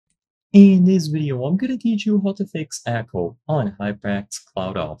In this video, I'm going to teach you how to fix echo on HyperX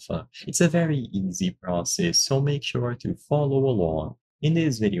Cloud Alpha. It's a very easy process, so make sure to follow along. In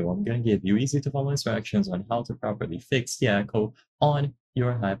this video, I'm going to give you easy to follow instructions on how to properly fix the echo on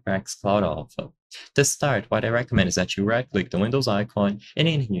your HyperX Cloud Alpha. To start, what I recommend is that you right-click the Windows icon, and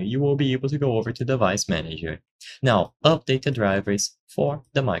in here, you will be able to go over to Device Manager. Now, update the drivers for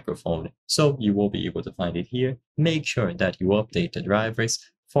the microphone. So you will be able to find it here. Make sure that you update the drivers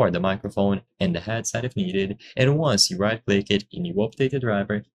for the microphone and the headset if needed, and once you right click it and you update the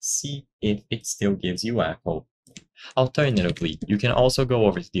driver, see if it still gives you echo. Alternatively, you can also go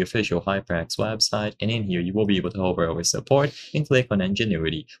over to the official HyperX website, and in here you will be able to hover over support and click on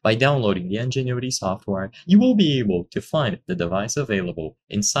Ingenuity. By downloading the Ingenuity software, you will be able to find the device available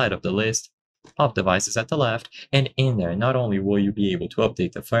inside of the list of devices at the left, and in there not only will you be able to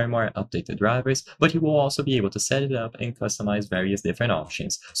update the firmware, update the drivers, but you will also be able to set it up and customize various different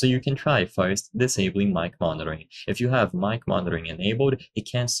options. So you can try first disabling mic monitoring. If you have mic monitoring enabled, it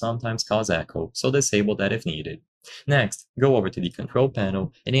can sometimes cause echo, so disable that if needed. Next, go over to the control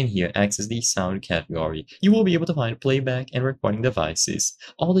panel, and in here access the sound category. You will be able to find playback and recording devices.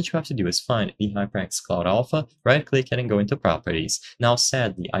 All that you have to do is find the HyperX Cloud Alpha, right click it and go into properties. Now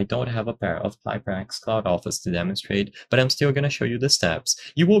sadly, I don't have a pair of HyperX Cloud Alphas to demonstrate, but I'm still going to show you the steps.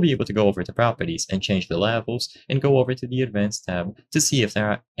 You will be able to go over to properties and change the levels, and go over to the advanced tab to see if there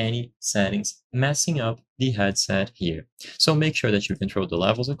are any settings messing up the headset here. So make sure that you control the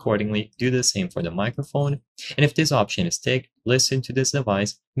levels accordingly. Do the same for the microphone. And if this option is ticked, listen to this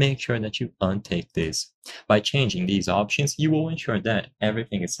device, make sure that you untick this. By changing these options, you will ensure that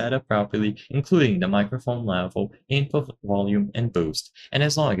everything is set up properly, including the microphone level, input volume, and boost. And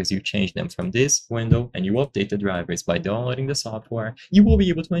as long as you change them from this window and you update the drivers by downloading the software, you will be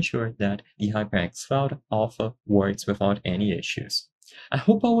able to ensure that the HyperX Cloud Alpha works without any issues. I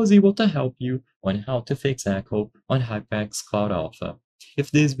hope I was able to help you on how to fix echo on HyperX Cloud Alpha.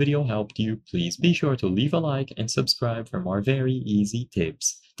 If this video helped you, please be sure to leave a like and subscribe for more very easy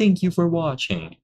tips. Thank you for watching.